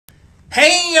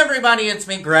Hey everybody, it's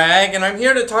me Greg, and I'm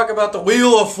here to talk about the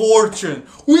Wheel of Fortune.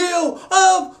 Wheel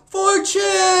of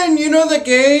Fortune! You know the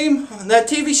game? That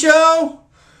TV show?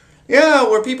 Yeah,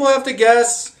 where people have to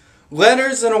guess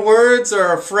letters in a words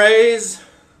or a phrase.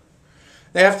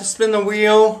 They have to spin the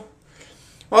wheel.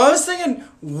 Well, I was thinking,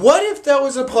 what if that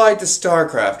was applied to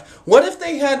StarCraft? What if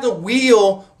they had the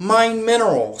wheel mine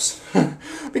minerals?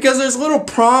 Because there's little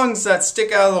prongs that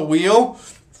stick out of the wheel.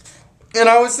 And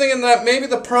I was thinking that maybe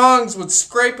the prongs would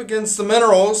scrape against the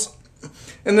minerals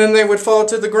and then they would fall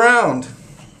to the ground.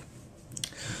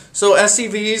 So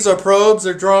SCVs or probes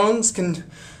or drones can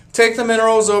take the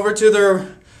minerals over to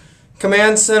their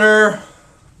command center,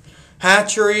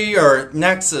 hatchery, or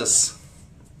nexus.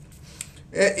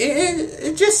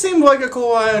 It just seemed like a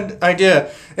cool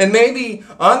idea. And maybe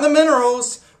on the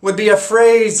minerals would be a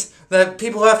phrase that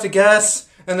people have to guess.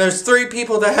 And there's 3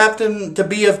 people that happen to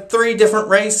be of 3 different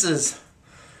races.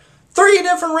 3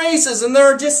 different races, and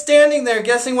they're just standing there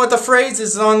guessing what the phrase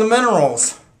is on the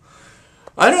minerals.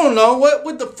 I don't know, what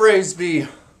would the phrase be?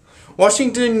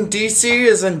 Washington, D.C.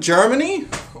 is in Germany?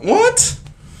 What?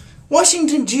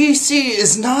 Washington, D.C.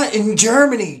 is not in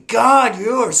Germany. God,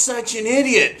 you're such an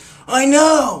idiot. I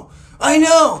know. I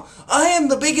am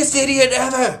the biggest idiot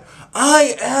ever.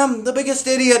 I am the biggest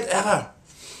idiot ever.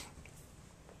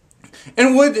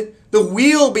 And would the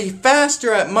wheel be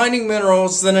faster at mining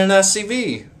minerals than an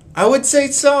SCV? I would say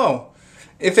so.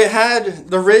 If it had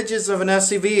the ridges of an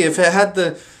SCV, if it had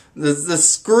the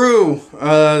screw,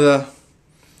 the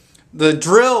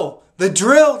drill,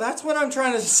 that's what I'm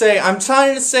trying to say. I'm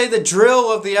trying to say the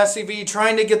drill of the SCV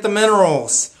trying to get the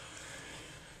minerals.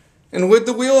 And would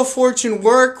the Wheel of Fortune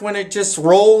work when it just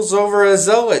rolls over a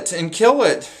zealot and kill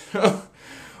it?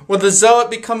 Would the zealot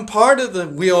become part of the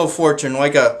Wheel of Fortune,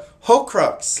 like a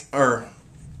Horcrux, or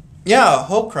yeah, a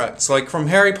Horcrux, like from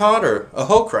Harry Potter, a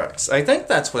Horcrux. I think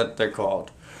that's what they're called.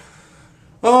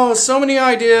 Oh, so many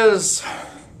ideas.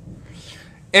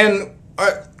 And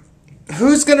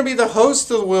who's going to be the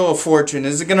host of the Wheel of Fortune?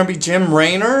 Is it going to be Jim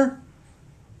Raynor?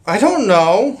 I don't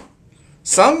know.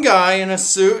 Some guy in a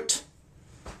suit.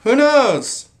 Who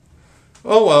knows?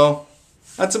 Oh well.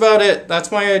 That's about it.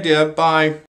 That's my idea. Bye.